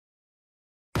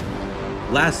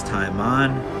Last time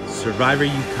on Survivor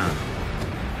UConn.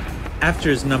 After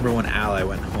his #1 ally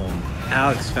went home,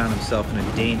 Alex found himself in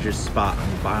a dangerous spot on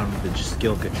the bottom of the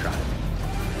Jaskilka tribe.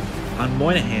 On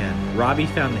Moynihan, Robbie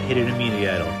found the hidden immunity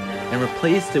idol and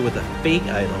replaced it with a fake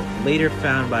idol later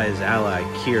found by his ally,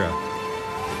 Kira.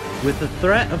 With the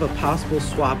threat of a possible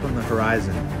swap on the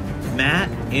horizon, Matt,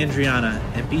 Andrianna,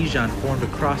 and Bijan formed a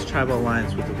cross-tribal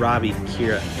alliance with Robbie,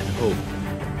 Kira, and Hope.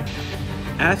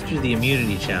 After the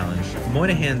immunity challenge,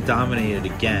 Moynihan dominated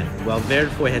again, while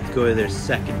Verdefoy had to go to their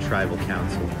second tribal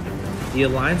council. The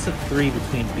alliance of 3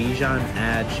 between Bijan,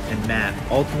 Adj, and Matt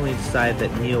ultimately decided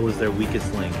that Neil was their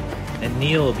weakest link, and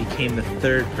Neil became the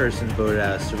 3rd person voted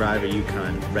out of Survivor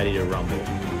UConn ready to rumble.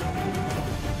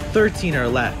 13 are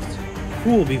left.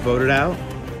 Who will be voted out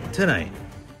tonight?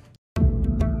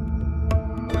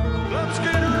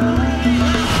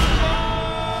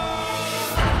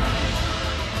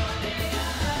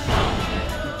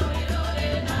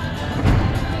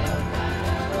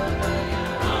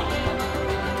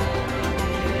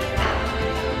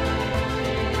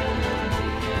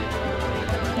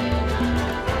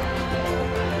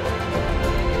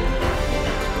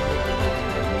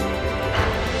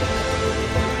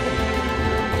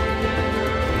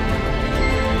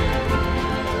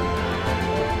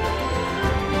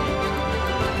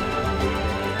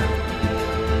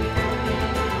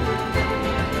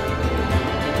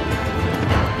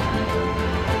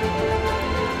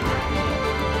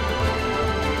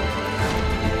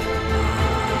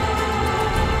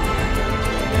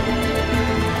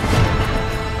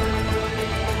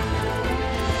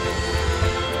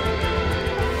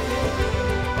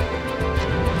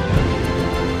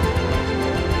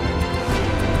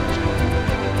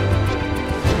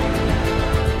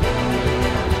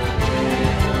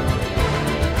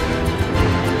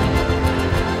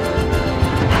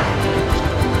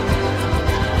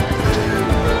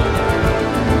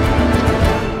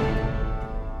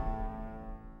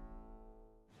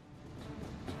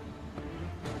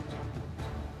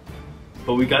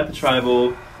 But we got the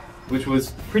tribal, which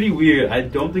was pretty weird. I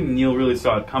don't think Neil really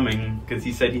saw it coming because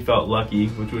he said he felt lucky,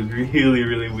 which was really,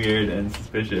 really weird and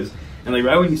suspicious. And like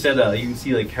right when he said that, you can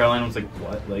see like Caroline was like,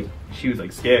 what? Like she was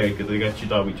like scared because I guess she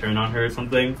thought we turned on her or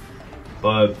something.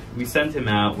 But we sent him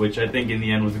out, which I think in the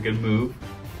end was a good move.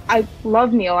 I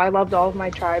love Neil. I loved all of my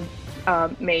tribe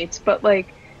mates, but like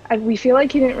we feel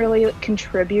like he didn't really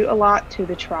contribute a lot to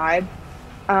the tribe.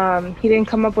 He didn't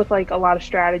come up with like a lot of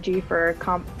strategy for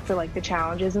like the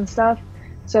challenges and stuff.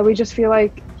 So we just feel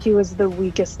like he was the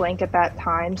weakest link at that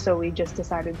time. So we just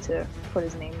decided to put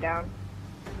his name down.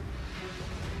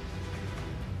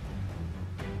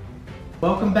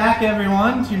 Welcome back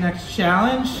everyone to your next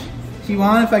challenge.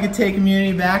 T1, if I could take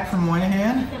immunity back from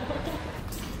Moynihan.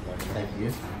 Thank you.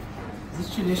 Is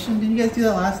this tradition? Did you guys do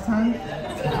that last time?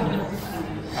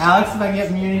 Alex, if I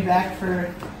get immunity back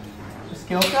for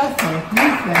Jaskilka,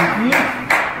 thank you.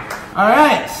 All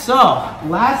right, so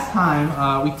last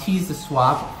time we teased the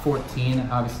swap, 14,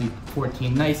 obviously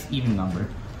 14, nice even number.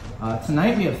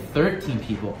 Tonight we have 13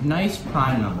 people, nice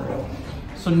prime number.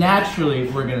 So naturally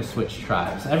we're gonna switch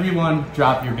tribes. Everyone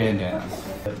drop your bandanas.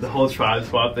 The whole tribe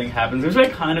swap thing happens, which I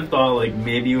kind of thought like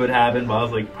maybe it would happen, but I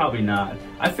was like probably not.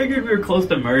 I figured we were close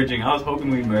to merging. I was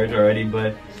hoping we'd merge already,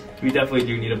 but we definitely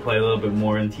do need to play a little bit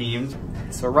more in teams.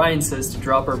 So Ryan says to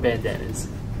drop our bandanas,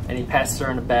 and he passes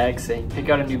around a bag saying, pick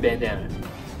out a new bandana.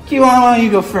 Q1, why don't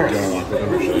you go first?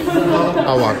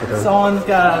 I'll walk with her. Someone's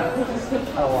got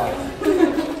I'll walk.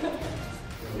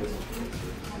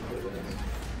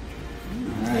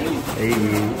 Hey.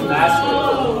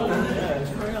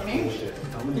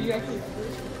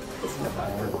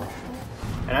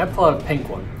 And I pull out a pink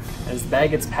one. As the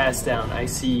bag gets passed down, I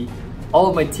see all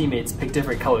of my teammates pick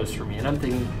different colors for me, and I'm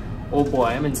thinking, oh boy,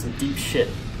 I'm in some deep shit.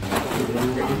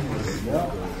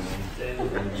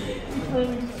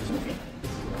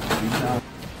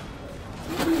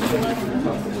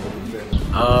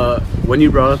 When you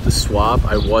brought up the swap,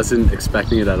 I wasn't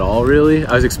expecting it at all, really.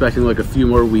 I was expecting like a few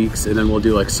more weeks and then we'll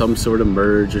do like some sort of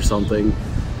merge or something.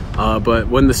 But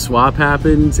when the swap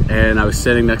happened and I was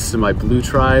standing next to my blue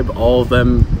tribe, all of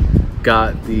them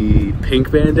got the pink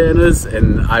bandanas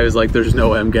and I was like, there's no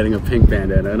way I'm getting a pink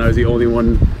bandana. And I was the only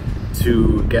one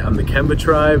to get on the Kemba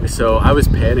tribe, so I was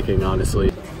panicking, honestly.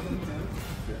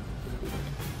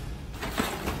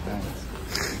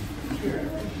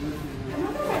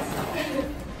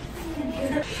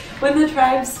 When the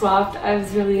tribe swapped, I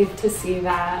was relieved to see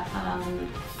that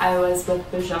I was with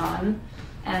Bijan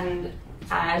and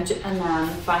Adj, and then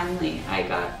finally I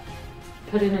got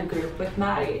put in a group with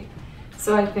Maddie.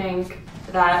 So I think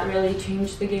that really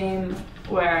changed the game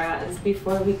whereas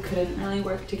before we couldn't really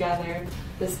work together.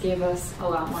 This gave us a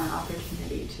lot more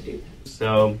opportunity to do.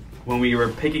 So when we were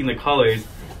picking the colors,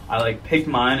 I like picked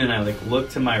mine and I like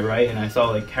looked to my right and I saw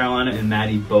like Carolina and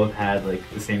Maddie both had like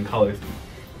the same colors.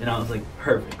 And I was like,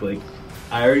 perfect. Like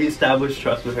I already established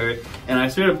trust with her and I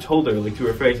straight up told her like to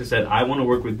her face, I said, I want to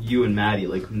work with you and Maddie.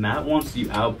 Like Matt wants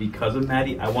you out because of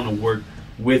Maddie. I want to work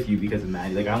with you because of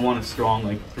Maddie. Like I want a strong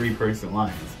like 3-person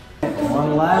alliance.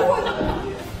 One left.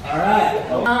 All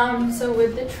right. So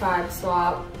with the tribe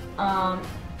swap,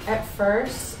 at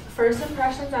first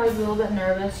impressions I was a little bit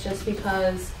nervous just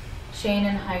because Shane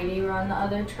and Heidi were on the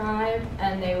other tribe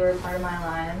and they were part of my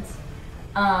alliance.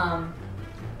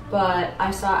 But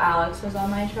I saw Alex was on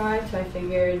my tribe, so I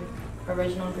figured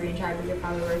original green tribe we could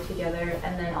probably work together,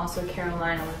 and then also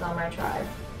Carolina was on my tribe.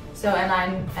 So and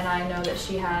I know that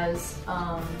she has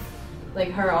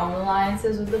like her own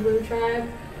alliances with the blue tribe.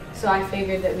 So I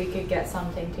figured that we could get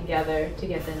something together to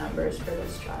get the numbers for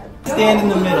this tribe. Stand in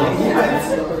the middle.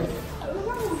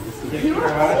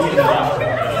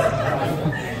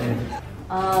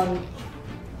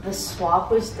 The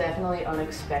swap was definitely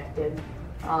unexpected.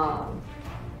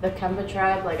 The Kemba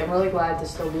tribe, like I'm really glad to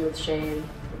still be with Shane.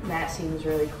 Matt seems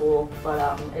really cool,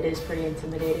 but it is pretty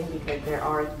intimidating because there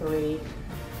are 3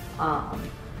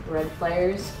 red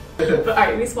players.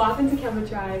 Alright, we swap into Kemba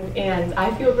tribe and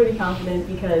I feel pretty confident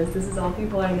because this is all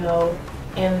people I know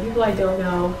and the people I don't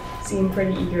know seem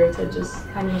pretty eager to just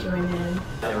kind of join in.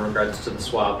 In regards to the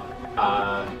swap,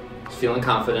 feeling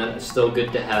confident. It's still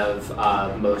good to have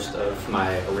most of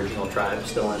my original tribe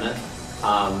still in it.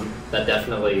 That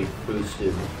definitely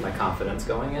boosted my confidence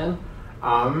going in.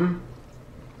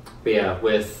 But yeah,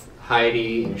 with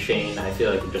Heidi and Shane, I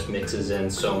feel like it just mixes in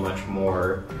so much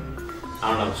more,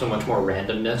 I don't know, so much more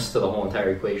randomness to the whole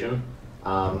entire equation.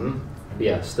 But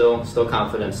yeah, still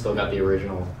confident, still got the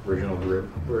original group,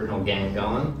 original gang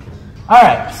going. All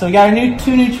right, so we got our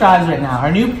 2 new tribes right now.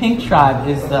 Our new pink tribe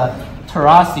is the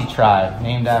Taurasi tribe,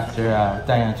 named after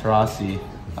Diana Taurasi,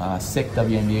 sick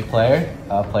WNBA player,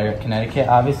 player at Connecticut,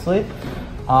 obviously.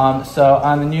 So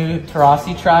on the new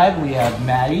Taurasi tribe, we have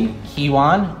Maddie,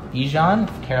 Kiwan, Bijan,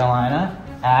 Carolina,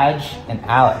 Aj, and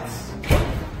Alex.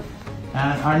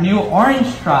 And our new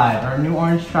orange tribe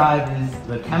is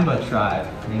the Kemba tribe.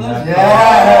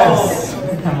 Yes!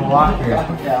 Kemba Walker.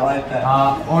 Yeah, I like that.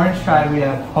 Orange tribe, we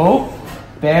have Hope,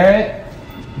 Barrett,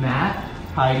 Matt,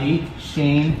 Heidi,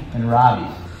 Shane, and Robbie.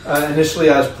 Initially,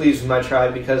 I was pleased with my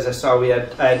tribe because I saw I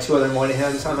had 2 other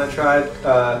Moynahans on my tribe,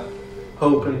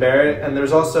 Hope and Barrett, and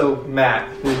there's also Matt,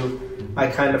 who I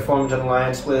kind of formed an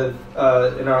alliance with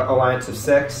in our alliance of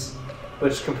 6,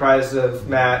 which comprised of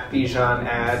Matt, Bijan,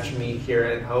 Aj, me,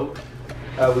 Kira, and Hope.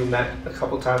 We met a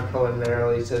couple times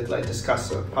preliminarily to like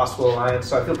discuss a possible alliance,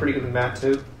 so I feel pretty good with Matt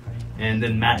too. And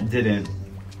then Matt didn't.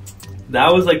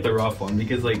 That was like the rough one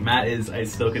because like Matt I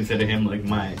still consider him like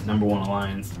my #1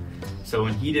 alliance. So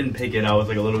when he didn't pick it, I was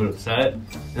like a little bit upset.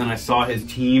 And then I saw his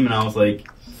team and I was like,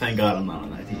 thank God I'm not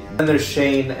on that team. And there's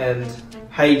Shane and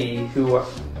Heidi, who are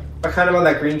kind of on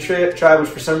that green tribe, which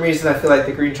for some reason I feel like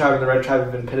the green tribe and the red tribe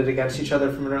have been pitted against each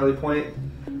other from an early point.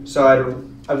 So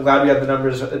I'm glad we have the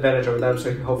numbers advantage over them, so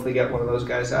we can hopefully get one of those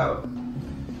guys out.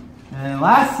 And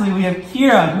lastly, we have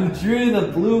Kira, who drew the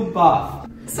blue buff.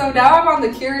 So now I'm on the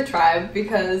Kira tribe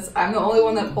because I'm the only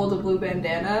one that pulled a blue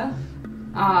bandana.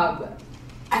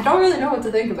 I don't really know what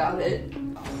to think about it.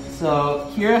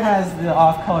 So Kira has the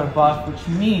off-color buff, which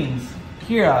means,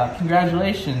 Kira,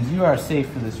 congratulations, you are safe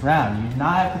for this round. You do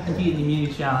not have to compete in the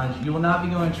immunity challenge. You will not be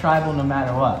going tribal no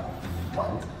matter what.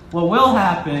 What will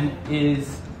happen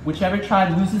is, whichever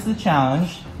tribe loses the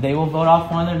challenge, they will vote off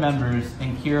one of their members,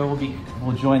 and Kira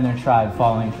will join their tribe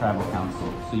following tribal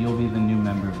council. So you'll be the new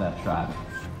member of that tribe.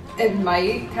 It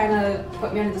might kind of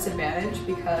put me at a disadvantage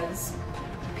because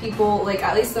people, like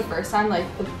at least the first time, like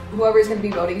whoever's going to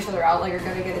be voting each other out, like are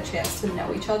going to get a chance to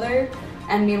know each other.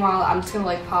 And meanwhile, I'm just going to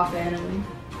like pop in and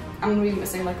I'm going to be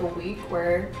missing like a week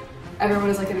where everyone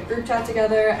is like in a group chat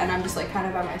together and I'm just like kind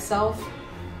of by myself.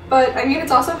 But I mean,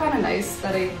 it's also kind of nice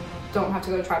that I don't have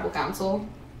to go to tribal council.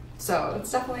 So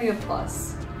it's definitely a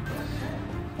plus.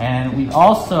 And we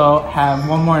also have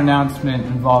one more announcement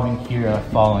involving Kira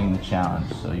following the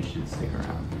challenge, so you should stick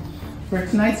around. For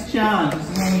tonight's challenge, this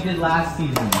is one we did last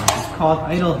season. It's called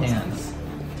Idle Hands.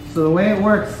 So the way it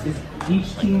works is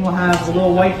each team will have a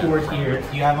little whiteboard here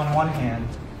you have on one hand.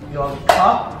 You'll have a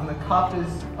cup, and the cup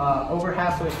is over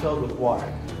halfway filled with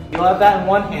water. You'll have that in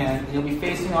one hand, and you'll be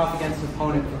facing off against an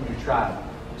opponent from your tribe.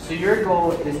 So your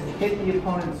goal is to hit the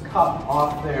opponent's cup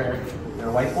off their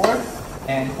whiteboard,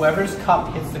 and whoever's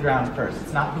cup hits the ground first.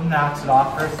 It's not who knocks it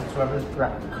off first, it's whoever's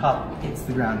cup hits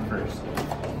the ground first.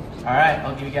 All right,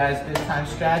 I'll give you guys a bit of time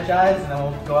to strategize, and then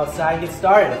we'll go outside and get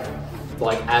started.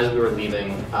 Like, as we were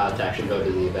leaving to actually go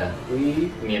to the event,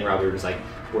 me and Robbie were just like,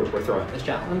 we're throwing this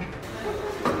challenge.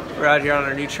 We're out here on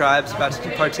our new tribes, about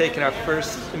to partake in our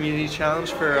first immunity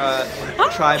challenge for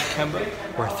Tribe Kemba.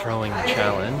 We're throwing the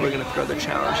challenge. We're gonna throw the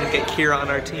challenge and get Kira on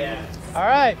our team. All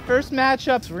right, first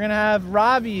matchups, we're gonna have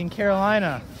Robbie and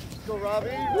Carolina. Let's go, Robbie.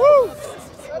 Woo!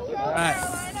 All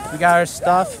right, we got our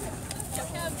stuff.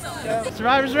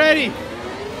 Survivors ready?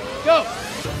 Go!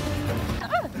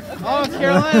 Oh,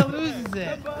 Carolina loses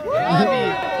it. Robbie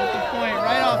with the point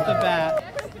right off the bat.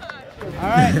 All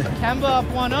right, Kemba up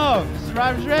 1-0.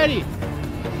 Survivors ready?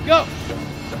 Go!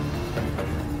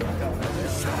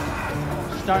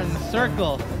 Starting the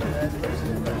circle.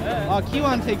 Oh,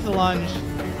 Kiwan takes a lunge.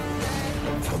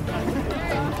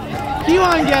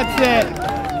 Kiwan gets it.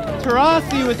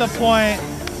 Tarasi with a point.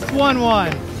 It's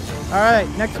 1-1. All right,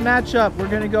 next matchup, we're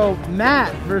gonna go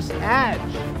Matt versus Adj.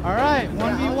 All right,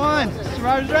 1v1.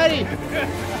 Survivors ready?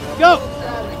 Go!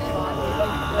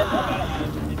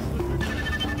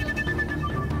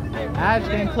 Adj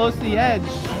getting close to the edge.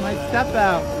 Might step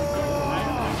out.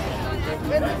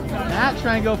 Matt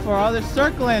trying to go for all. They're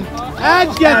circling.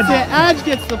 Adj gets it. Adj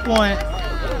gets the point.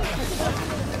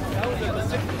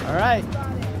 All right.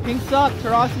 Pink's up.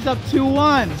 Tarasi's up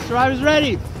 2-1. Survivors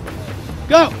ready?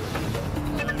 Go!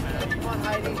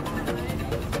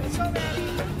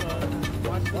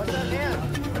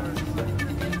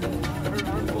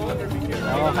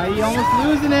 Oh, Heidi almost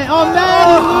losing it. Oh,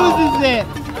 Maddie loses it.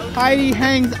 Heidi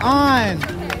hangs on.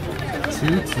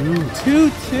 2-2.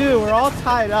 2-2. We're all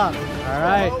tied up. All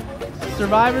right.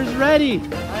 Survivors ready.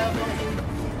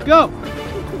 Go.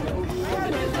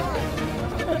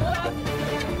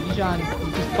 Bijan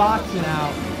just boxing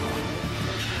out.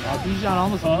 Oh, Bijan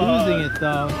almost losing it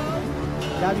though.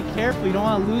 You gotta be careful. You don't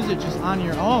want to lose it just on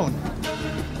your own.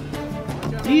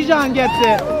 Bijan gets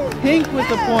it. Pink with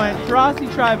the point. Tarasi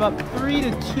Tribe up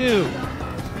 3-2.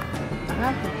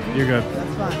 You're good.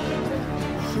 That's fine.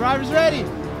 Survivors ready?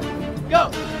 Go!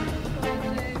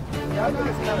 Y'all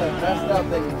guys kind of messed up.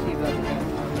 They can keep that. You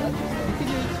can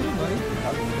do it too, buddy.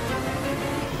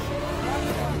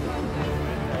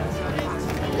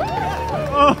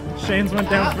 Oh, Shane's went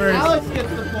down first. Alex gets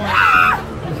the point.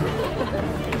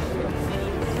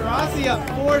 Tarasi up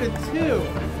 4-2.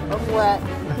 I'm wet.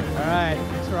 All right,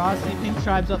 Tarasi Pink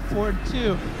Tribe's up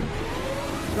 4-2.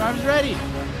 Survivors ready?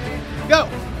 Go!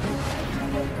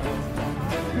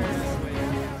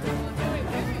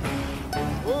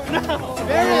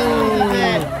 Barrett loses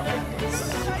it.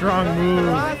 Strong move.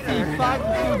 Tarasi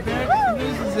 5-2. Barrett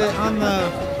loses it on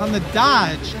the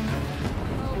dodge.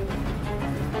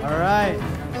 All right,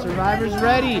 survivors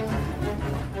ready?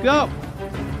 Go!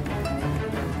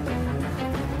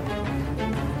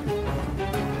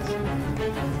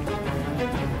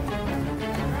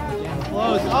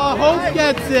 Close. Oh, Hope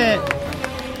gets it.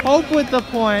 Hope with the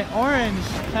point. Orange.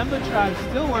 Kemba Tribe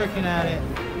still working at it.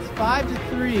 It's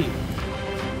 5-3.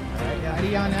 All right,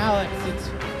 Yadi on Alex. It's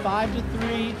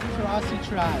 5-3. Tarasi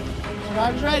Tribe.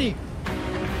 Survivors ready?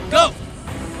 Go!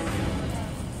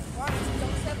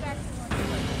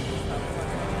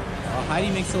 Oh, Heidi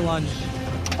makes a lunge.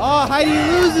 Oh, Heidi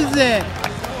loses it.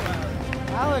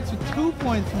 Alex with 2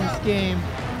 points in this game.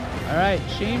 All right,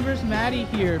 Shane versus Maddie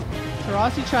here.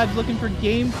 Tarasi Tribe's looking for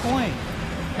game point.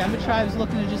 Kemba Tribe's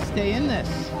looking to just stay in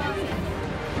this.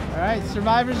 All right,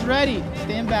 survivors ready.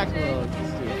 Stand back a little.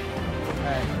 Let's do it. All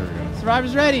right,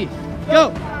 survivors ready.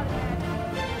 Go.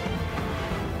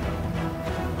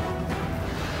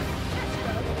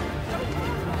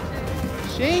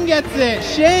 Shane gets it.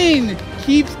 Shane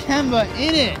keeps Kemba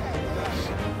in it.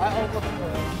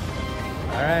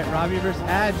 All right, Robbie versus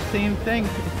Adj, same thing.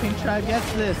 If Pink Tribe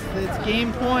gets this, it's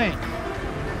game point.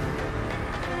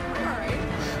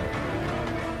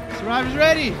 Survivors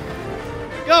ready?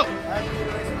 Go!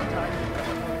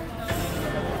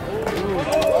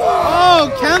 Oh,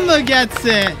 Kemba gets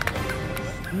it!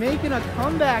 Making a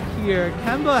comeback here.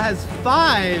 Kemba has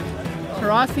 5.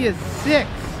 Tarasi has 6.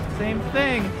 Same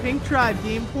thing. Pink Tribe,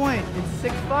 game point.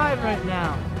 It's 6-5 right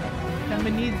now.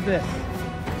 Kemba needs this.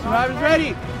 Survivors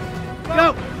ready?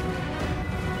 Go!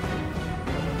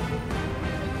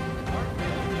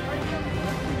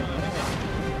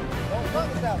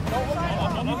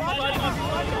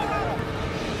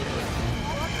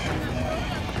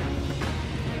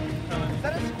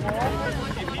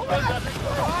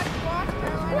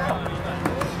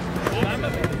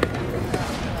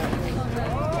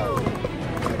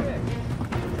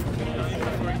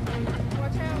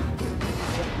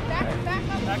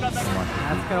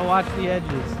 That's gonna watch the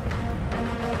edges.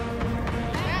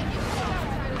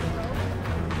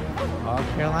 Oh,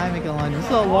 Carolina making a lunge. This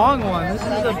is a long one. This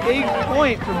is a big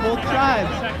point for both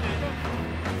tribes.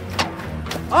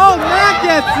 Oh, Matt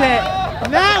gets it!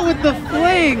 Matt with the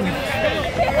fling!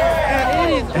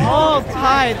 And it is all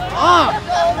tied up!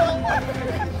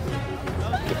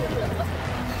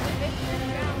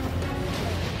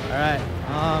 Alright,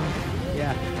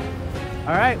 yeah.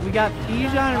 Alright, we got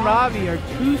Bijan and Robbie, our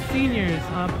two seniors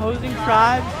on opposing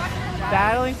tribes,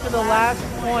 battling for the last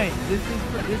point. This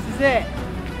is it.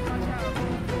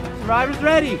 Survivor's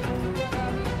ready.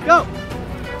 Go!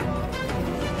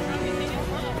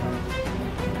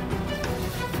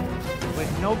 Wait,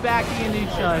 no backing into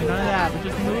each other, none of that, but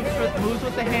just moves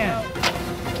with the hand.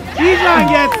 Bijan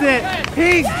gets it!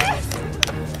 Pink!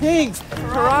 Pink!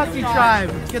 Taurasi tribe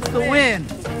gets the win.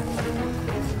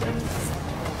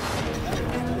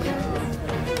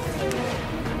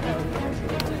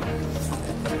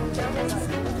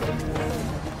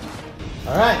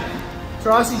 All right,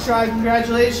 Taurasi tribe,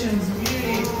 congratulations,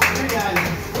 immunity. Here, guys.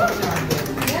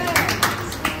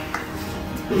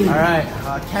 All right,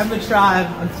 Kemba tribe.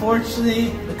 Unfortunately,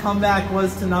 the comeback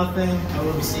was to nothing. I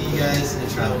will be seeing you guys in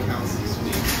the tribal council this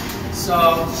week.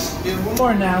 So, we have one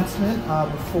more announcement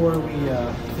before we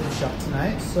finish up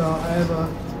tonight. So, I have a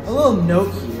little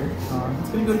note here. It's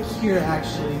going to go to Kira,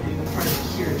 actually, being a part of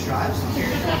the Kira tribe. So,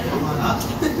 Kira, come on up.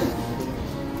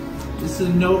 This is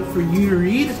a note for you to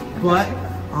read, but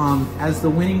as the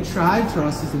winning tribe,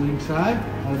 Taurasi is the winning tribe,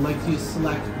 I would like you to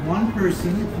select one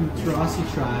person from the Taurasi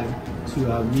tribe to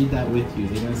read that with you.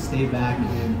 They're going to stay back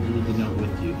and read the note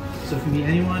with you. So it can be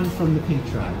anyone from the pink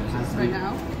tribe. It has to be. Right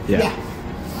now? Yeah.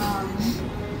 I'm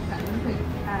gonna pick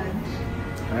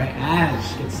Adge. All right,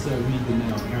 Adge gets to read the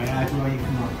note. All right, Adge, why don't you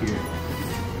come up here?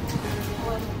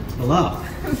 Hello.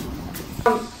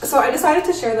 So I decided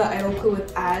to share the idol clue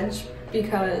with Adge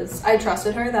because I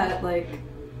trusted her that like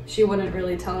she wouldn't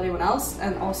really tell anyone else,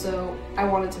 and also I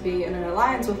wanted to be in an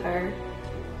alliance with her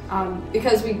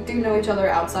because we do know each other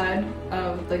outside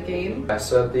of the game.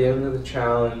 So at the end of the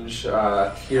challenge,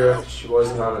 Kira, she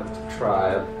wasn't on a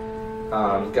tribe,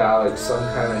 got like some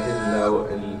kind of hidden note,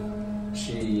 and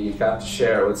she got to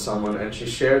share it with someone, and she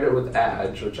shared it with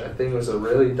Adge, which I think was a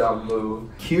really dumb move.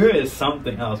 Kira is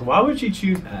something else. Why would she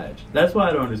choose Adge? That's what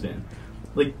I don't understand.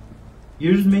 Like,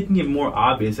 you're just making it more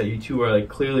obvious that you two are like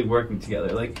clearly working together.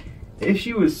 Like, if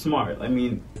she was smart, I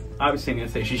mean, obviously I'm gonna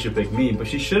say she should pick me, but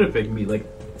she should have picked me. Like,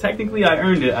 technically I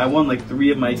earned it. I won like 3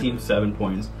 of my team's 7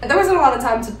 points. There wasn't a lot of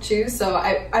time to choose, so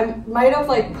I might have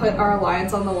like put our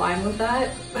alliance on the line with that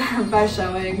by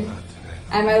showing.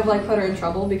 I might have like put her in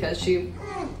trouble because she,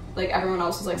 like everyone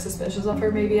else was like suspicious of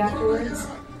her maybe afterwards.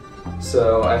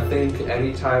 So I think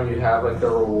anytime you have like a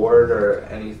reward or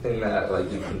anything that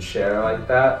like you can share like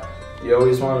that, you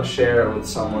always want to share it with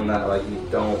someone that like you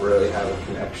don't really have a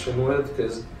connection with,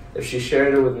 because if she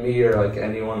shared it with me or like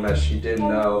anyone that she didn't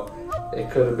know, it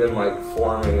could have been like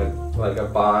forming a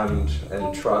bond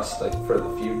and trust like for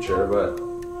the future, but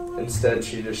instead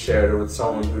she just shared it with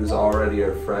someone who's already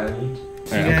her friend.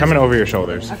 Right, I'm coming over your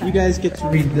shoulders. Okay. You guys get to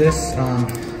read this. And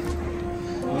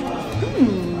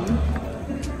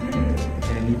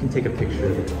you can take a picture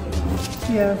of it.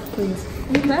 Yeah, please.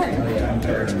 Okay. Oh yeah, I'm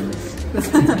very nervous. This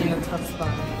is gonna be a tough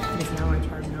spot because now my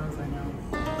tribe knows I know.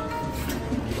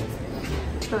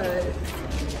 But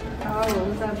oh,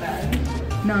 was that bad?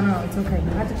 No, it's okay. You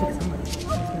have to pick somebody.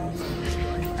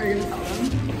 Are you gonna tell them?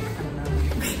 I don't know.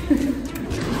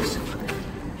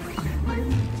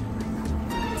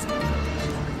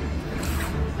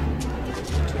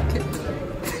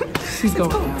 She's going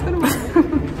now.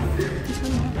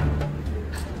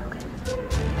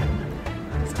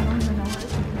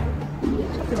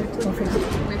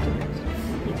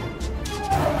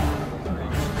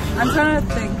 I'm trying to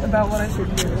think about what I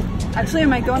should do. Actually, I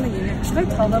might go on the unit. Should I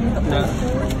tell them the old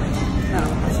clue? No,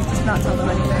 I should just not tell them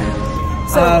anything.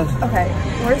 So, okay,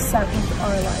 we're set with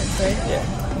our alliance, right?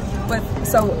 Yeah.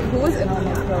 So, who was in on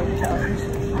this vote challenge?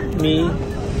 Me,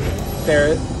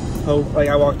 Barrett, Hope. Like,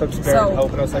 I walked up to Barrett and So-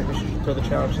 Hope, and I was like, we should throw the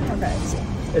challenge. Okay.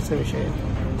 It's gonna be Shane.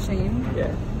 Shane?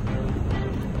 Yeah.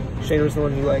 Shane was the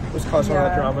one who like was causing all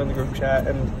that drama in the group chat,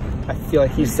 and I feel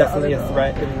like he's definitely a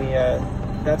threat in the.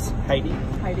 That's Heidi.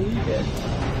 Heidi? Yeah.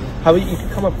 How about you could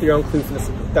come up with your own clue for this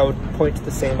that would point to the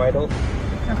same idol?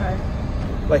 Okay.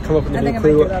 Like come up with a I new think I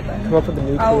clue. might do that then. Come up with a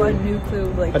new clue. Oh, a new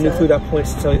clue, like a new clue that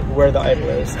points to where the idol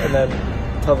is, and then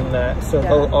tell them that. So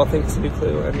they'll all think it's a new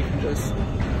clue, and we can just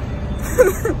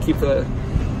keep the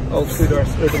old clue to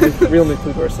ourselves, or the real new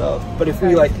clue to ourselves. But if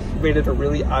we like made it a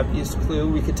really obvious clue,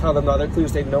 we could tell them the other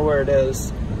clues. They know where it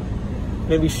is.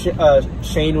 Maybe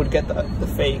Shane would get the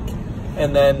fake,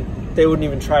 and then they wouldn't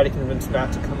even try to convince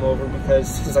Matt to come over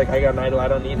because he's like, I got an idol, I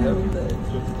don't need him.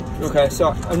 Okay, so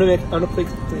I'm gonna place.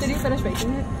 Did you finish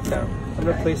making it? No, I'm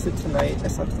gonna place it tonight. I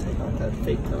still have to take out that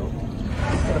fake note.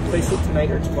 I'm gonna place it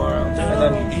tonight or tomorrow, and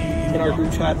then in our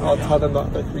group chat, I'll tell them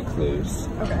about the 3 clues.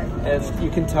 Okay. And you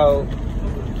can tell,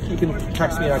 you can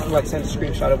text me and I can like send a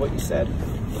screenshot of what you said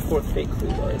before the fake clue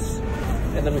was,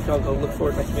 and then we can all go look for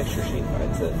it and I can make sure Shane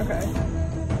finds it. Okay.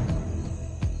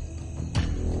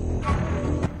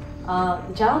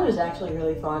 The challenge was actually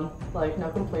really fun. Like, no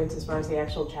complaints as far as the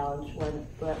actual challenge went,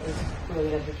 but it was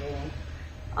really entertaining.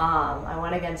 I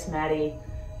went against Maddie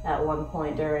at one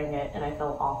point during it, and I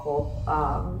felt awful,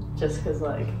 just because,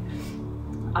 like,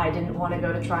 I didn't want to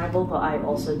go to tribal, but I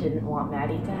also didn't want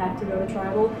Maddie to have to go to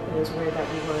tribal. It was weird that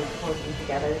we were working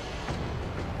together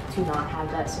to not have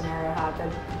that scenario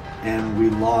happen. And we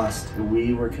lost.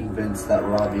 We were convinced that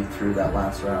Robbie threw that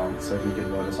last round so he could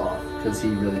vote us off, because he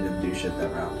really didn't do shit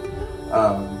that round.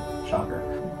 Shocker.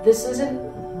 This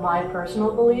isn't my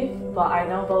personal belief, but I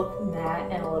know both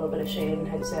Matt and a little bit of Shane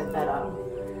had said that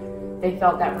they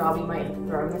felt that Robbie might have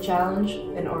thrown the challenge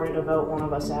in order to vote one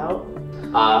of us out.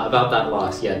 About that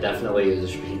loss, yeah, definitely it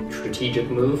was a strategic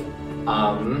move.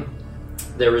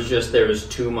 There was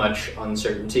too much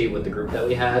uncertainty with the group that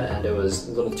we had, and it was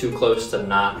a little too close to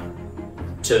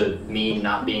me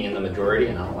not being in the majority,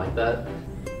 and I don't like that.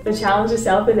 The challenge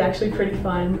itself is actually pretty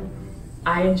fun.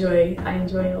 I enjoy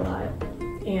it a lot,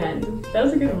 and that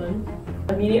was a good one.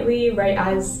 Immediately, right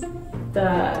as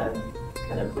the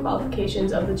kind of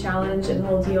qualifications of the challenge and the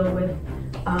whole deal with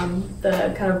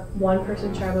the kind of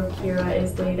one-person tribe of Kira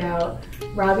is laid out,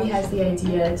 Robbie has the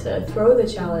idea to throw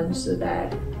the challenge so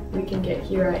that we can get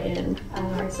Kira in on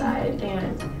our side,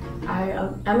 and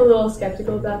I'm a little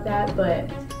skeptical about that, but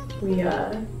we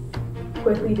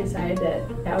quickly decided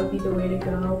that that would be the way to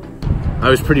go. I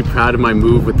was pretty proud of my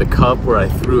move with the cup where I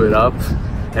threw it up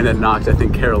and then knocked, I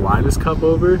think, Carolina's cup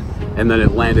over, and then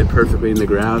it landed perfectly in the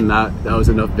ground. That was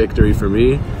enough victory for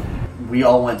me. We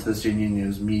all went to the student union. It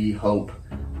was me, Hope,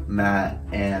 Matt,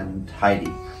 and Heidi.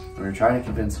 And we were trying to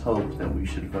convince Hope that we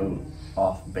should vote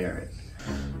off Barrett.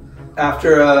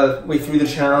 After we threw the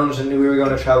challenge and knew we were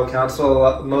going to tribal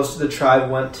council, most of the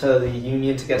tribe went to the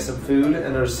union to get some food,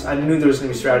 and I knew there was going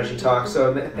to be strategy talk,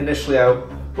 so initially I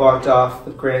walked off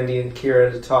with Grandy and Kira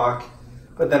to talk,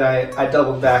 but then I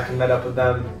doubled back and met up with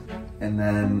them. And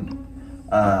then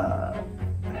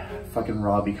fucking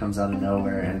Robbie comes out of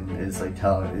nowhere and is like,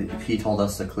 he told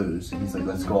us the clues, and he's like,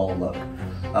 let's go all look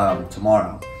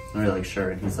tomorrow. And we were like,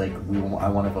 sure. And he's like, I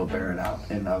want to vote Barrett out.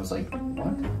 And I was like,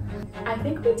 what? I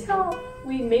think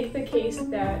we make the case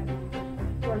that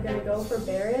we're gonna go for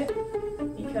Barrett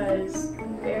because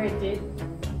Barrett did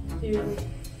do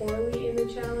poorly in the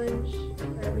challenge,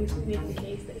 or at least we make the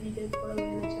case that he did poorly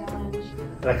in the challenge.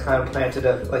 And I kind of planted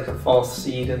a false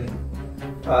seed in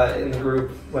the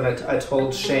group when I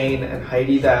told Shane and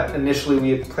Heidi that initially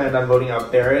we had planned on voting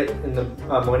out Barrett in the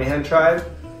Moynihan tribe.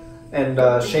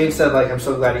 And Shane said, like, I'm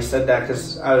so glad he said that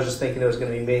because I was just thinking it was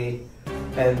going to be me.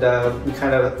 And we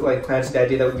kind of like planted the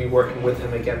idea that we'd be working with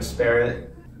him against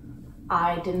Barrett.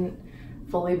 I didn't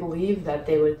fully believe that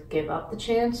they would give up the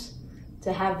chance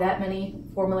to have that many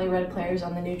formerly red players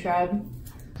on the new tribe.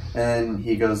 And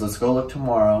he goes, let's go look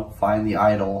tomorrow, find the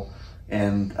idol,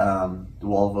 and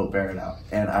we'll all vote Barrett out.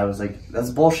 And I was like, that's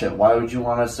bullshit. Why would you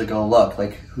want us to go look?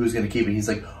 Like, who's going to keep it? He's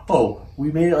like, oh,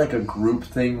 we made it like a group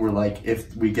thing where, like,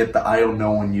 if we get the idol,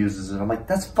 no one uses it. I'm like,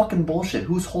 that's fucking bullshit.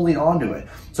 Who's holding on to it?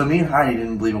 So me and Heidi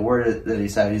didn't believe a word that he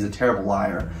said. He's a terrible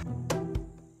liar.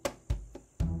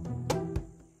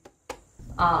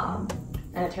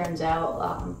 And it turns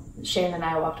out Shane and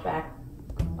I walked back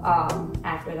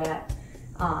after that,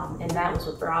 and that was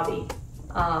with Robbie.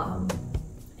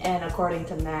 And according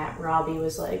to Matt, Robbie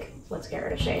was like, let's get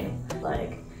rid of Shane.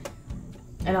 Like,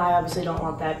 and I obviously don't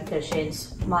want that because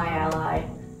Shane's my ally.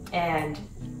 And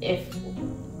if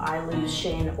I lose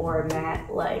Shane or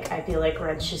Matt, like, I feel like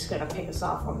Red's just gonna pick us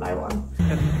off one by one.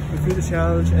 And we threw the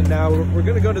challenge, and now we're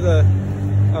gonna go to the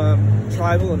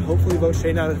tribal and hopefully vote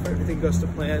Shane out if everything goes to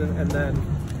plan. And then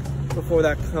before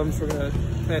that comes, we're gonna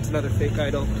plant another fake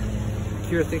idol.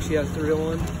 Kira thinks she has the real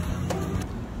one.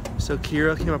 So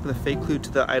Kira came up with a fake clue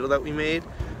to the idol that we made,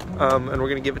 and we're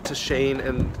gonna give it to Shane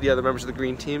and the other members of the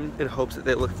green team in hopes that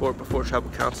they look for it before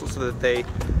tribal council so that they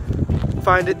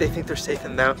find it, they think they're safe,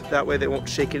 and that way they won't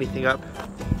shake anything up.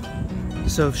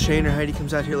 So if Shane or Heidi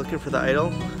comes out here looking for the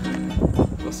idol,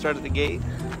 we'll start at the gate.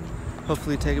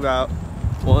 Hopefully take about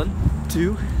 1,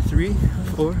 2, 3,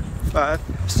 4, 5,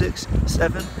 6,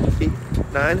 7, 8,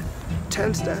 9,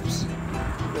 10 steps.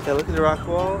 If they look at the rock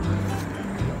wall,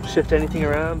 shift anything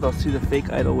around, they'll see the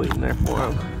fake idol waiting there for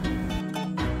them.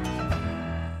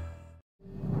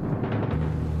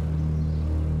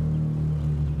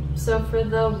 So for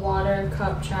the water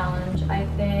cup challenge, I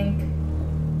think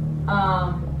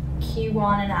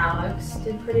Kiwan and Alex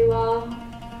did pretty well.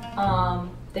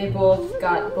 They both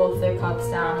got both their cups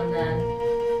down, and then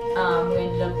we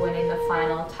ended up winning the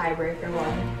final tiebreaker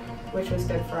one, which was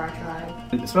good for our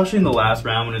tribe. Especially in the last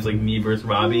round when it was like me versus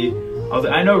Robbie, I was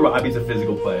like, I know Robbie's a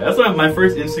physical player. That's why my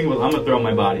first instinct was, I'm gonna throw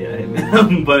my body at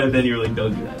him. But then you were like,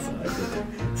 don't do that, so I did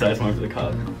it. So I just went for the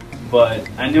cup. But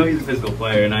I know he's a physical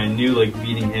player, and I knew like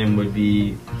beating him would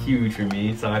be huge for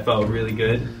me, so I felt really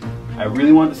good. I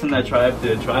really wanted to send that tribe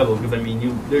to tribal because I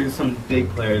mean, there's some big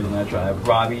players on that tribe.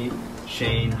 Robbie,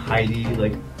 Shane, Heidi,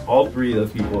 like all three of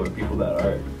those people are people that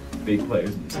are big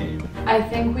players in this game. I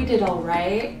think we did all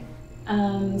right.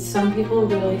 Some people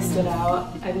really stood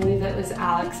out. I believe it was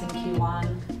Alex and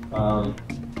Kiwan.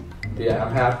 Yeah,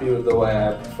 I'm happy with the way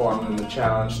I performed in the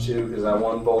challenge too, because I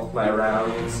won both my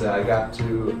rounds.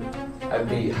 I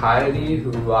beat Heidi,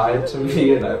 who lied to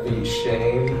me, and I beat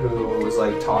Shane, who was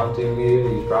like taunting me.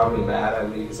 He's probably mad at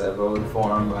me because I voted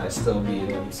for him, but I still beat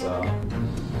him, so.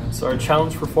 So our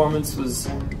challenge performance was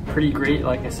pretty great.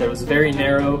 Like I said, it was very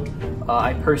narrow.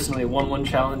 I personally won one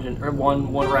challenge and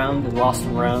won one round and lost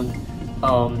one round.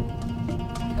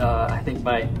 I think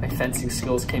my fencing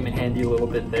skills came in handy a little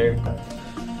bit there.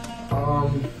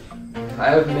 I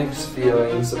have mixed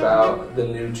feelings about the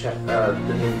new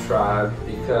tribe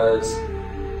because,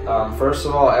 first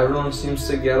of all, everyone seems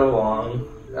to get along,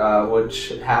 which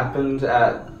happened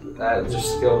at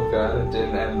Jaskilka and it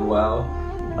didn't end well.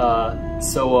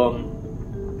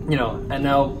 You know, and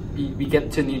now we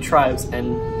get to new tribes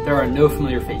and there are no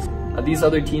familiar faces. These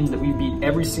other teams that we beat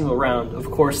every single round, of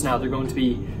course now they're going to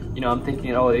be, you know, I'm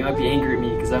thinking, oh, they might be angry at me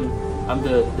because I'm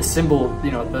the symbol,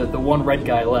 you know, the one red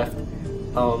guy left,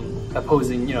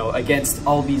 opposing, you know, against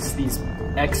all these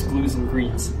ex-blues and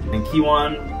greens. And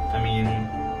Kiwan, I mean,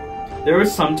 there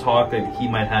was some talk that he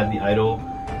might have the idol,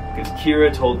 because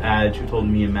Kira told Adj, who told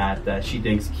me and Matt, that she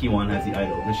thinks Kiwan has the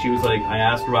idol. And she was like, I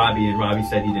asked Robbie, and Robbie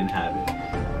said he didn't have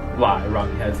it. Why?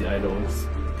 Robbie has the idol. It's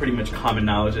pretty much common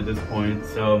knowledge at this point,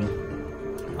 so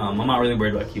I'm not really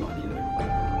worried about Kiwan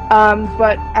either.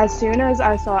 But as soon as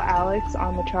I saw Alex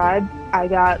on the tribe,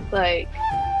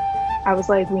 I was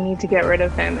like, we need to get rid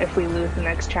of him if we lose the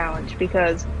next challenge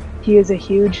because he is a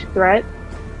huge threat.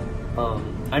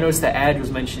 I noticed that Adj was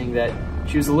mentioning that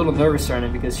she was a little nervous around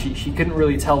him because she couldn't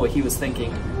really tell what he was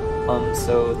thinking.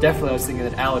 So definitely I was thinking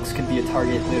that Alex could be a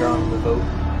target later on in the vote.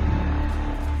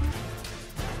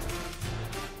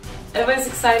 It was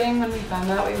exciting when we found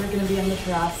out we were going to be on the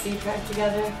Jurassic track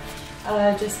together,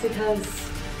 just because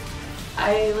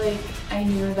I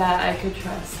knew that I could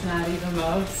trust Maddie the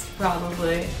most,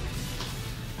 probably.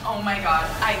 Oh my god,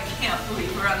 I can't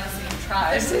believe we're on the same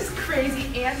tribe. This is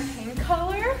crazy. And pink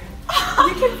color?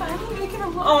 You can finally make it a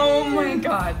look. Oh my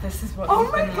god, this is what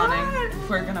we've been wanting.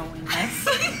 We're gonna win this.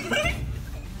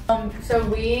 So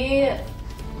we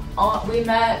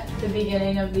met the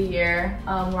beginning of the year.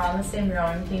 We're on the same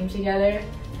rowing team together.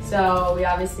 So we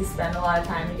obviously spend a lot of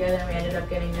time together and we ended up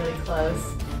getting really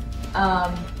close.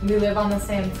 We live on the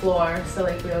same floor, so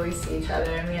like we always see each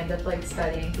other and we end up like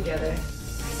studying together.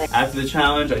 After the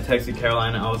challenge, I texted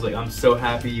Carolina. I was like, I'm so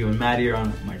happy you and Maddie are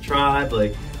on my tribe.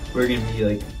 Like, we're gonna be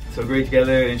like so great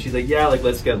together. And she's like, yeah, like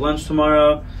let's get lunch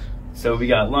tomorrow. So we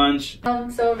got lunch.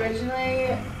 So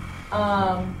originally,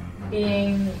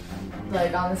 being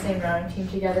like on the same rowing team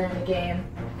together in the game,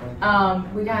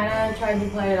 we kind of tried to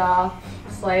play it off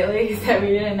slightly that we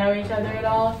didn't know each other at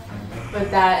all.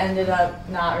 But that ended up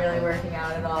not really working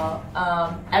out at all.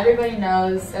 Everybody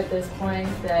knows at this point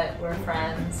that we're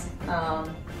friends.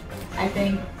 I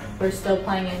think we're still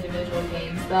playing individual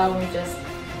games though. It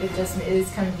just is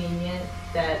convenient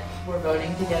that we're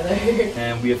voting together.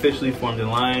 And we officially formed an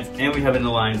alliance, and we have an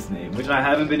alliance name, which I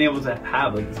haven't been able to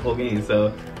have like this whole game.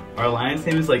 So our alliance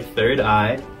name is like Third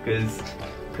Eye, because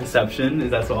perception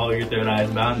is that's what all your third eye is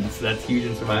about, and so that's huge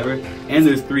in Survivor. And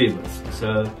there's 3 of us,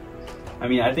 so I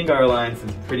mean I think our alliance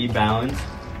is pretty balanced.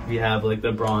 We have like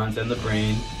the bronze and the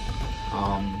brain.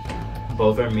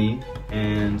 Both are me,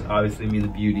 and obviously me the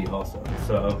beauty also.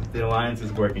 So the alliance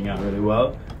is working out really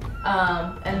well.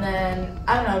 And then,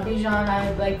 I don't know,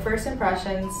 Bijan, like first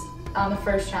impressions on the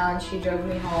first challenge, he drove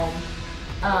me home.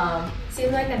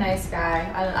 Seemed like a nice guy.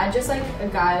 I just like a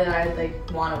guy that I like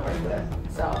want to work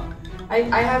with. So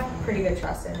I have pretty good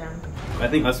trust in him. I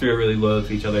think us 3 are really loyal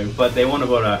to each other, but they want to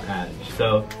vote out Adj.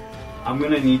 So I'm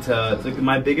gonna need to, like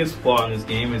my biggest flaw in this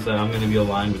game is that I'm gonna be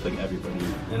aligned with like everybody.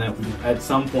 And at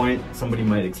some point, somebody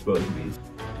might expose me.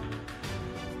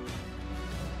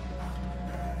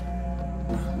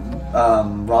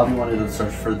 Robbie wanted to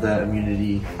search for the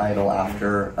immunity idol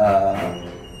after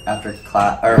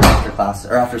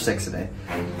after six today.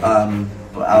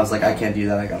 But I was like, I can't do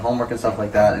that. I got homework and stuff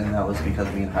like that, and that was because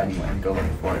me and Heidi went and go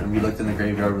looking for it. And we looked in the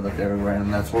graveyard, we looked everywhere,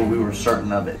 and that's where we were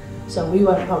certain of it. So we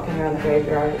went poking around the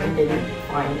graveyard and didn't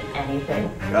find anything.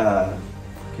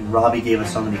 Robbie gave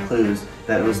us so many clues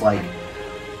that it was like,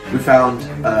 we found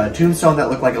a tombstone that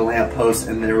looked like a lamppost,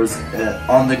 and there was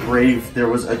on the grave there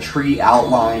was a tree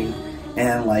outline,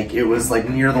 and like it was like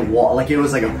near the wall, like it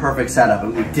was like a perfect setup,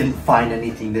 and we didn't find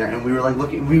anything there. And we were like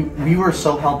looking, we were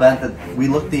so hell bent that we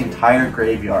looked the entire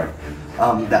graveyard,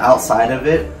 the outside of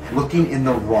it, looking in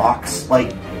the rocks,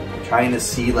 like trying to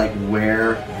see like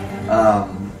where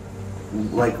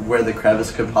the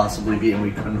crevice could possibly be, and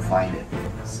we couldn't find it.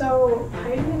 So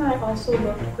Heidi and I also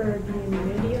looked for the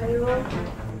immunity idol.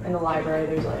 In the library,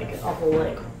 there's like a whole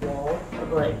like wall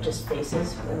of like just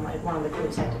faces, and like one of the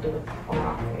clues had to do with a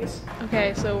rock face.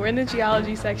 Okay, so we're in the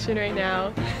geology section right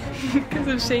now because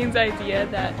of Shane's idea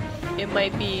that it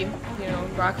might be, you know,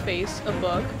 rock face, a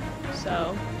book.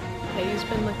 So Heidi's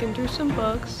been looking through some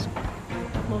books.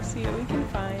 We'll see what we can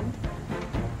find.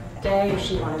 Today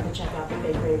she wanted to check out the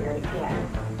big graveyard again,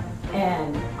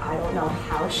 and I don't know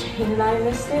how Shane and I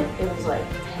missed it. It was like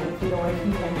 10 feet away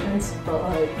from the entrance, but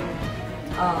like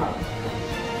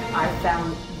I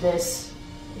found this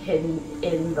hidden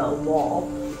in the wall,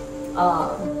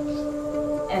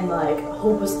 and like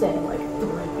Hope was standing like 3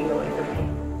 feet away from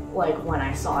me, like when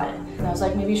I saw it, and I was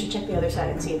like, maybe you should check the other side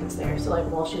and see if it's there. So like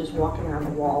while she was walking around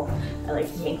the wall, I like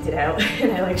yanked it out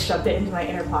and I like shoved it into my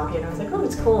inner pocket, and I was like, oh,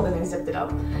 it's cold, and I zipped it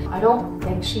up. I don't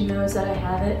think she knows that I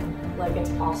have it. Like it's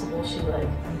possible she like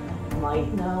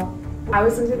might know. I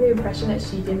was under the impression that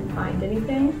she didn't find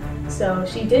anything, so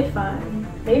she did find,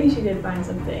 maybe she did find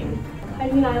something.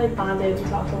 Heidi and I like bonded, we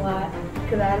talked a lot,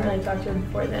 because I hadn't really talked to her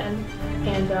before then,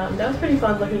 and that was pretty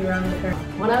fun looking around with her.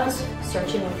 When I was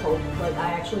searching with Hope, like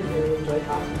I actually really enjoyed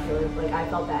talking to her. Like I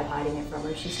felt bad hiding it from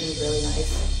her. She seemed really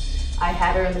nice. I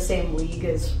had her in the same league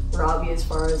as Robbie as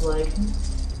far as like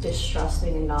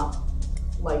distrusting and not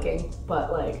liking,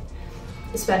 but like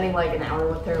spending like an hour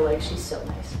with her, like she's so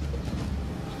nice.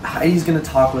 Heidi's gonna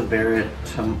talk with Barrett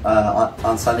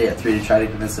on Sunday at 3 to try to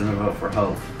convince him to vote for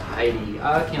Hope. Heidi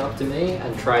came up to me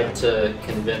and tried to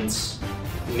convince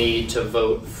me to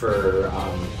vote for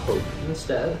Hope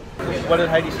instead. What did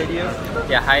Heidi say to you?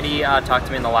 Yeah, Heidi talked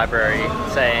to me in the library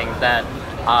saying that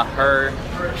her,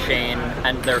 Shane,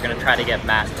 and they were going to try to get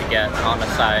Matt to get on the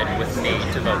side with me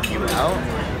to vote you out,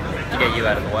 to get you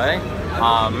out of the way.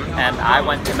 And I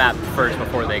went to Matt first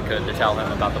before they could to tell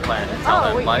him about the plan and tell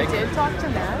him, wait, like... you did talk to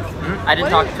Matt? I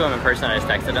didn't talk to him in person, I just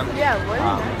texted him. Yeah, what did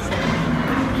Matt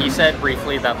say? He said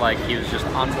briefly that, like, he was just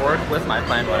on board with my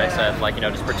plan, what I said, like, you know,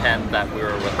 just pretend that we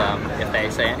were with them if they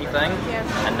say anything.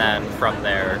 Yeah. And then from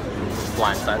there,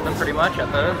 blindside them pretty much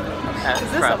at the Is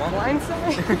this travel. a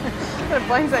blindside? A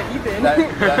blindside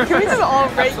Ethan? Can we just all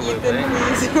write Ethan,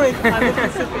 please? Like, on the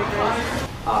piece of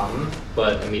paper?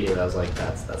 But immediately I was like,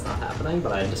 that's not happening.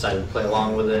 But I decided to play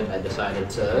along with it. I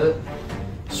decided to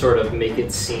sort of make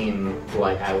it seem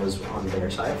like I was on their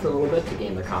side for a little bit to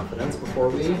gain their confidence before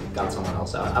we got someone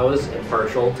else out. I was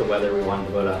impartial to whether we wanted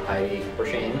to vote out Heidi or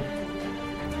Shane.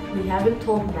 We haven't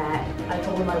told Matt. I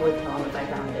told him I would tell him if I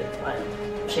found it,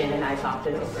 but Shane and I talked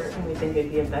it over, and we think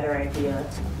it'd be a better idea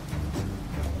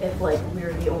if like we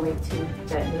were the only two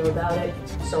that knew about it.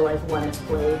 So like when it's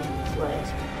played, like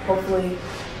hopefully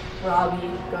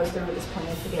Robbie goes through with his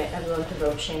plan to get everyone to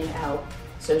vote Shane out,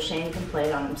 so Shane can play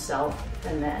it on himself,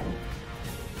 and then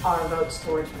our votes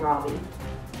towards Robbie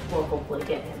will hopefully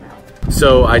get him out.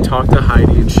 So I talked to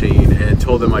Heidi and Shane and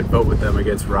told them I'd vote with them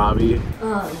against Robbie.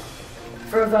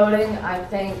 For voting, I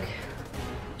think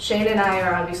Shane and I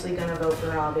are obviously going to vote for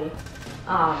Robbie,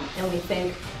 and we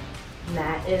think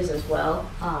Matt is as well.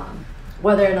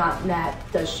 Whether or not Matt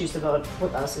does choose to vote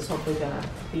with us is hopefully going to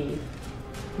be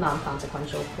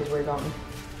non-consequential, because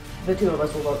the two of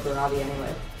us will vote for Robbie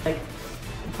anyway. Like,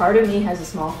 part of me has a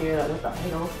small fear that with the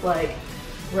idol, like,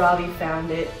 Robbie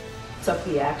found it, took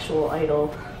the actual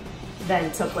idol,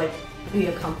 then took like the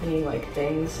accompanying like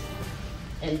things,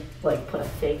 and like put a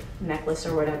fake necklace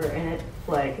or whatever in it.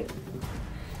 Like,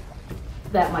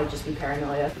 that might just be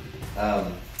paranoia.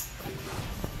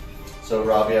 So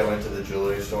Robbie, I went to the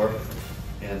jewelry store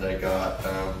and I got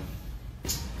a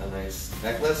nice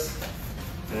necklace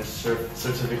and a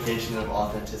certification of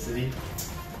authenticity.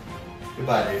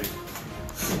 Goodbye, dude.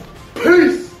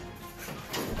 Peace!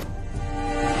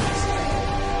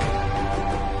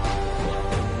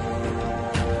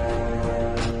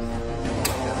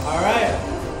 Alright,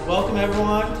 welcome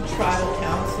everyone to Tribal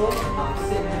Council. I'm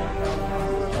sitting in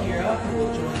Kira, who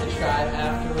will join the tribe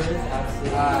afterwards.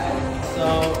 Absolutely. Alright,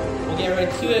 so we'll get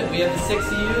right to it. We have the 6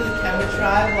 of you, the Kemba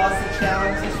tribe, lost the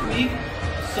challenge this week.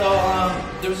 So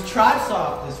there was a tribe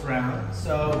swap this round.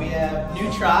 So we have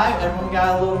new tribe. Everyone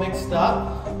got a little mixed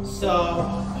up. So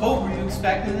Hope, were you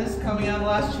expecting this coming out of the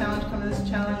last challenge, coming to this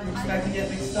challenge? Were you expecting to get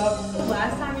mixed up?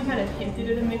 Last time you kind of hinted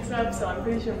at a mix-up, so I'm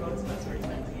pretty sure most of us were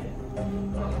expecting it. I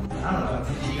don't know.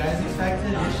 Did you guys expect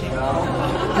it?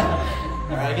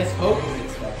 Alright, I guess Hope was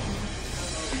expecting it.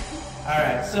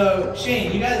 Alright, so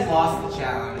Shane, you guys lost the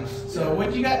challenge. So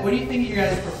what do you think of your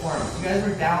guys' performance? You guys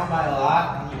were down by a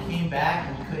lot and you came back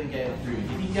and you couldn't get it through. Do you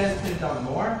think you guys could have done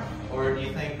more? Or do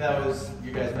you think that was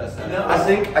your guys' best effort? No, I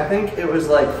think it was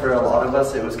like, for a lot of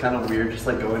us, it was kind of weird just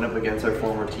like going up against our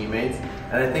former teammates.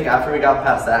 And I think after we got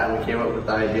past that and we came up with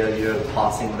the idea, you know,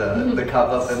 tossing the cup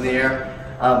up in the air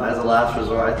as a last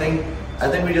resort, I think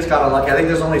we just got unlucky. I think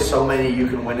there's only so many you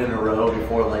can win in a row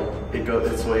before like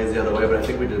it sways the other way, but I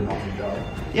think we did an awesome job.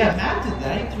 Yeah, Matt did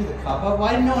that. He threw the cup up.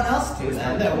 Why did no one else do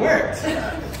that? That worked.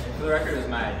 For the record, it was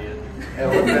my idea.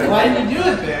 Why did you do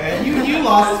it, Barrett? You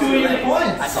lost 2 of your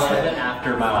points. I saw it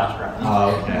after my last round.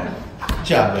 Oh, okay. Good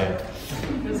job, Barrett.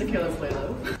 It was a killer play,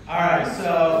 though. Alright,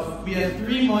 so we have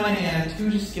 3 Moynihan,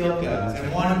 2 skill codes,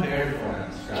 and 1 unburied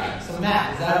voice tribe. So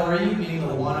Matt, is that where you being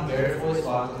the 1 unburied voice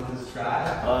walked into this tribe?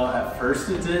 At first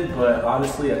it did, but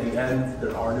honestly at the end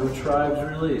there are no tribes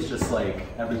really. It's just like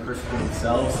every person for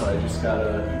themselves, so I just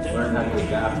gotta learn how to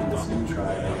adapt in this new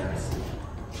tribe, I guess.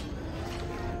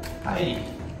 Heidi,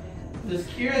 does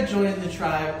Kira join the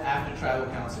tribe after tribal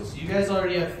council? So you guys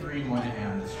already have 3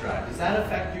 Moynihan in this tribe. Does that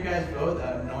affect your guys' vote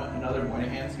that another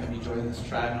Moynihan is going to be joining this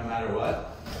tribe no matter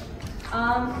what?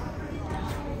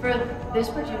 For this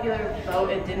particular vote,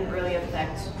 it didn't really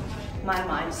affect my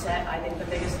mindset. I think the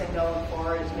biggest thing going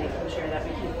forward is making sure that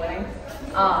we keep winning.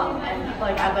 And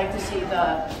like I'd like to see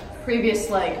the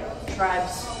previous like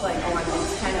tribes like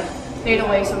alignments kind of fade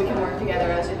away so we can work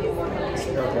together as a more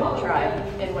cohesive tribe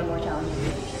and win more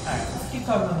challenges. Alright, let's keep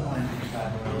talking about the Moynihan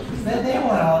tribe a little bit. They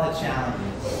won all the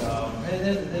challenges, so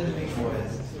they're the big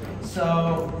boys.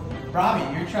 So,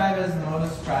 Robbie, your tribe has the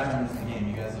most tribe members in the game.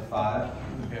 You guys have 5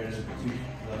 compared to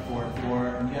the 4 and 4,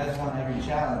 and you guys won every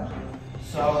challenge.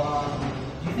 So,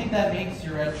 do you think that makes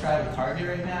your red tribe a target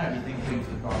right now, or do you think things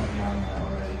have gone beyond that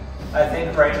already? I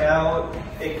think right now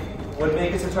it would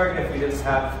make us a target if we didn't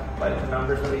have like the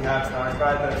numbers that we have in our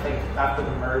tribe, but I think after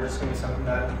the merge it's going to be something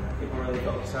that people really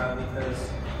focus on because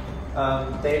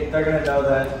they're going to know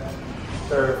that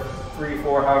there are 3,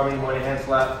 4, however many Moynihan's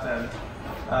left, and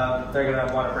they're going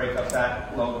to want to break up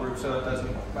that low group so it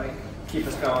doesn't like keep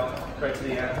us going right to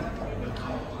the end.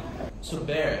 So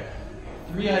Barrett,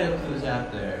 3 idol clues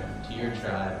out there to your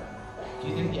tribe. Do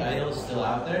you think the idol is still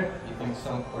out there? Do you think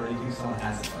someone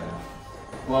has it?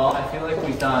 Well, I feel like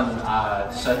we've done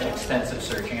such extensive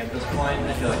searching at this point.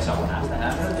 I feel like someone has to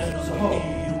have it. So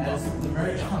as the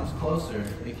merge comes closer,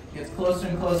 it gets closer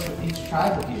and closer with each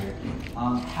tribal here.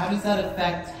 How does that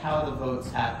affect how the votes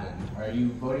happen? Are you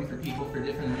voting for people for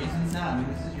different reasons now? I mean,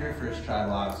 this is your first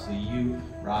tribal, obviously, you,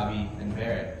 Robbie, and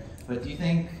Barrett. But do you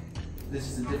think this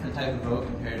is a different type of vote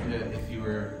compared to if you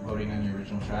were voting on your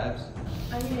original tribes?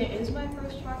 I mean, it is my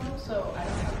first tribal, so I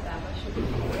don't have that much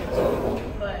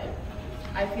opinion, but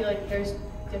I feel like there's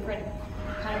different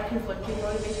kind of conflicting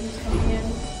motivations coming in.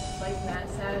 Like Matt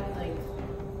said, like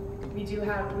we do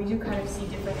kind of see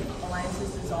different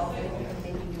alliances dissolving and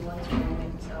maybe new ones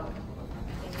forming. So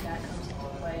I think that comes into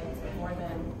play more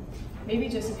than maybe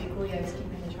just as equally as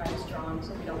keeping the tribe strong,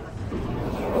 so we don't have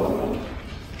to.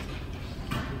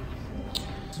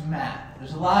 So Matt,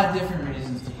 there's a lot of different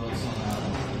reasons to vote someone out,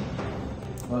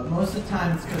 but most of the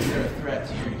time it's because they're a threat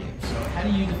to your game. So how do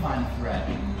you define a threat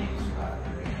in the game survivor?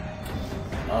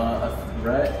 A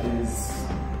threat is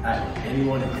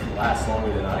anyone who can last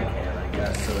longer than I can, I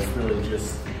guess. So it's really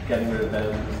just getting rid of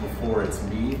them before it's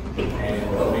me and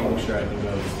making sure I can go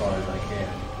as far as I can,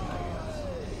 I guess.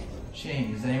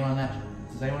 Shane, does anyone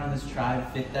on this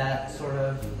tribe fit that sort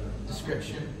of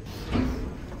description?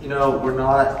 You know, we're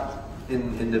not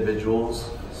individuals,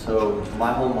 so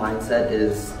my whole mindset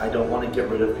is I don't want to get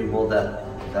rid of people that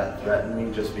threaten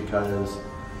me just because,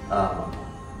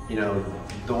 you know,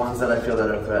 the ones that I feel that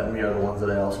are threatening me are the ones that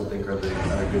I also think are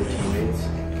good teammates,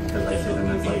 because I see them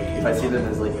as like, if I see them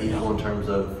as like equal in terms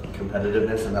of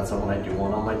competitiveness, and that's someone I do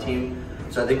want on my team.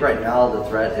 So I think right now the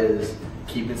threat is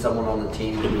keeping someone on the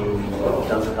team who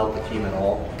doesn't help the team at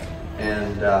all,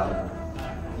 and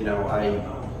you know,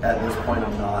 at this point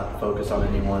I'm not focused on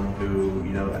anyone who,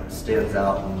 you know, stands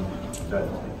out and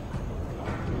threatens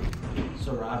me.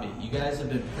 So Robbie, you guys have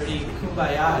been pretty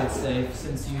kumbaya, I'd say,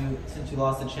 since you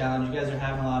lost the challenge. You guys are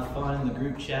having a lot of fun in the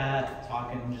group chat,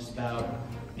 talking just about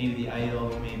maybe the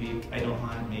idol, maybe idol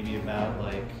hunt, maybe about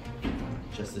like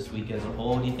just this week as a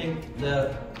whole. Do you think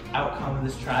the outcome of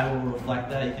this trial will reflect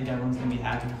that? You think everyone's gonna be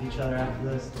happy with each other after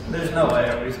this? There's no way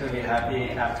everybody's going to be happy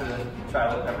after the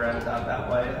trial ever ended out that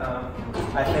way.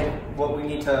 I think what we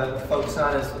need to focus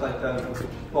on is like the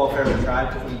welfare of the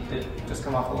tribe, because we did just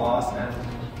come off the loss, and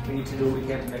we need to do what we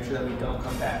can to make sure that we don't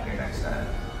come back here next time.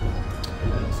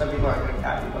 Some people aren't going to be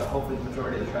happy, but hopefully the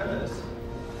majority of the tribe is.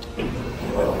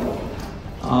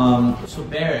 So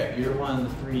Barrett, you're one of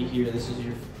the three here. This is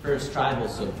your first tribal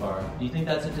so far. Do you think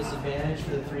that's a disadvantage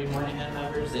for the three Moynihan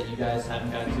members that you guys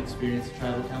haven't gotten to experience the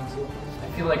tribal council?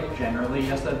 I feel like generally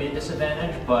yes, that'd be a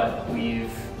disadvantage, but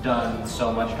we've done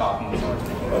so much talking and so much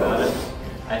thinking about it.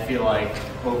 I feel like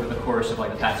over the course of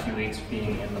like the past few weeks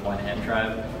being in the Moynihan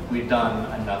tribe, we've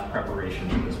done enough preparation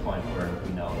to this point where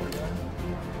we know what we're doing.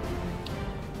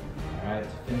 All right, to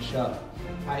finish up,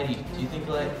 Heidi, do you think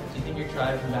your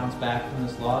tribe can bounce back from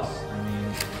this loss?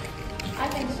 I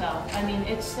think so. I mean,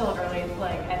 it's still early.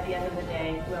 Like, at the end of the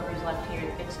day, whoever's left here,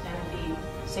 it's going to be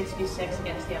 6v6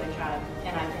 against the other tribe.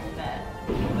 And I think that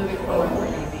moving forward, we're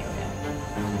going to be okay.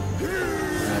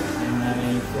 Anyone have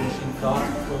any finishing thoughts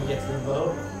before we get to the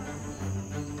vote?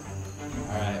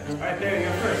 All right, Barry,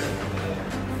 you're first.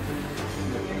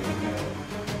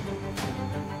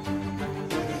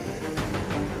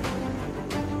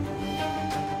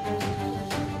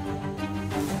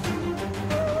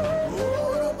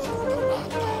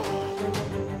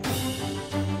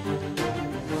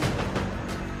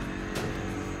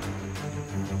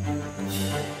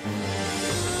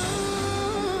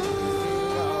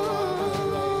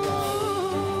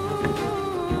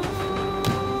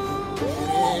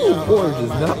 Orange is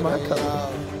not my color.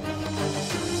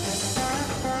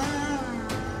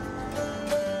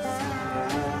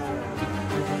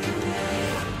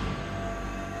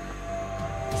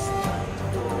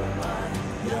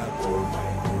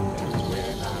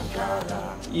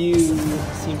 You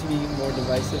seem to be more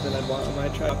divisive than I'd want on my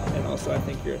tribe, and also I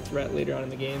think you're a threat later on in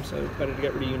the game, so it's better to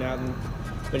get rid of you now than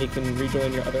when you can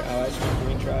rejoin your other allies from the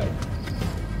green tribe.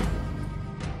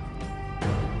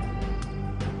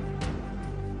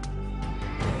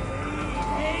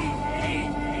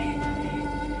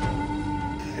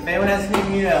 If anyone has any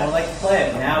immunity and would like to play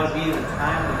it, now would be the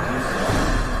time to do so.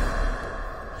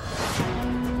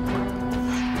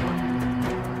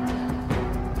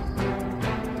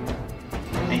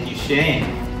 Thank you, Shane.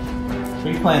 Who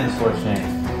are you playing this for, Shane?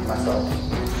 Myself.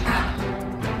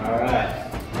 Alright.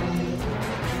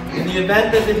 In the event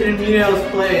that the hidden immunity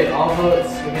is played, all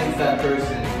votes against that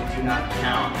person do not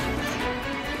count.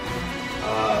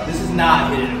 This is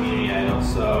not hidden immunity idol,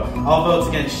 so all votes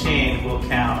against Shane will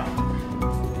count.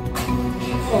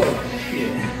 Oh,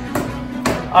 shit.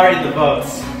 Alright, the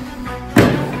votes.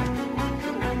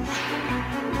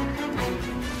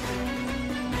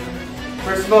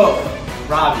 First vote,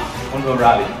 Robbie. One vote,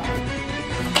 Robbie.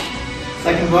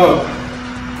 Second vote,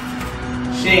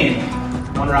 Shane.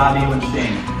 One Robbie, one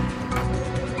Shane.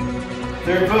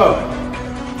 Third vote,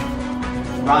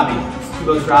 Robbie. It's 2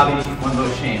 votes Robbie, 1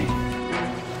 vote Shane.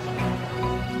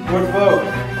 Fourth vote,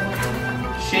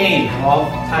 Shane. All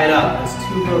tied up. It's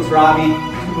 2 votes Robbie,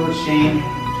 2 votes Shane,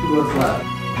 2 votes left.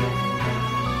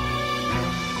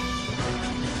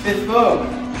 Fifth vote,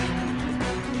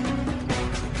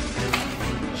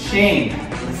 Shane.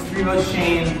 It's 3 votes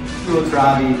Shane, 2 votes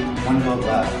Robbie, 1 vote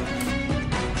left.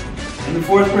 And the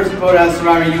fourth person vote out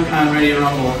Survivor UConn Ready to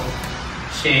Rumble,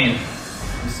 Shane.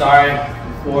 I'm sorry,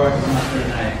 before and after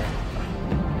tonight.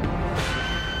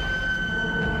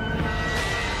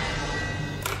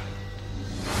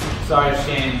 Sorry,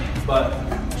 Shane, but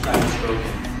try to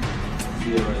spoken.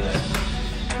 Deal with it.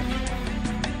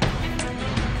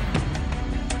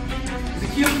 It's a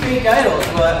cute fake idol,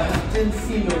 but it didn't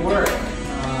seem to work.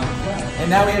 And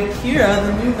now we have Kira,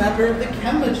 the new member of the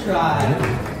Kemba tribe.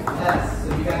 Yes, so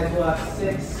you guys will have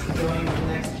 6 going to the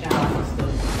next challenge.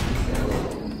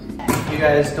 If you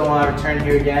guys don't want to return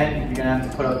here again, you're going to have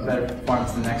to put up a better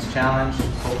performance in the next challenge.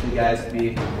 Hopefully you guys will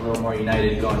be a little more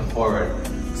united going forward.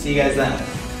 See you guys then.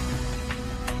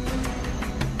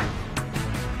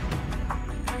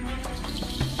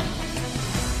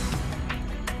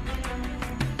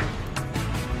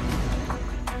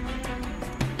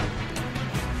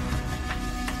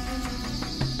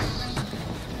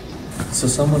 So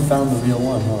someone found the real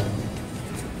one, huh?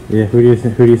 Yeah, who do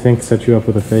you think set you up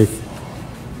with a fake?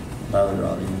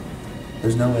 Robbie.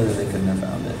 There's no way that they couldn't have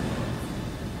found it.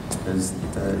 Because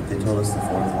they told us the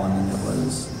 4th one, and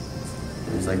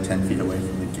it was like 10 feet away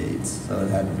from the gates, so it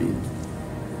had to be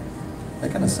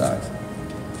That kind of sucks.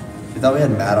 We thought we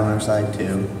had Matt on our side too,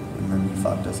 and then he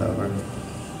fucked us over.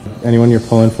 Anyone you're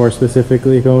pulling for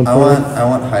specifically going forward? I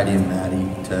want Heidi and Maddie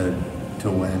to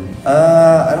win.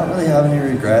 I don't really have any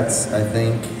regrets. I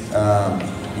think,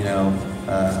 you know,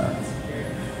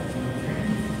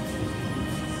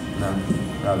 no,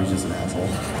 Robbie's just an asshole.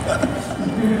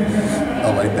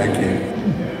 I like that kid.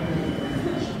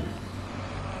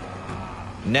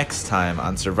 Next time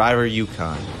on Survivor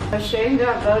UConn. Shane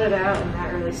got voted out, and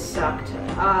that really sucked.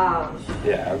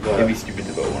 Yeah, it'd be stupid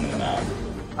to vote one of them out.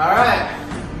 Alright,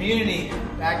 community,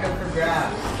 back up for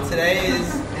grabs. Today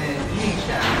is an eating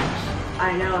challenge.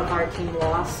 I know if our team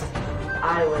lost,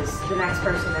 I was the next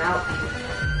person out.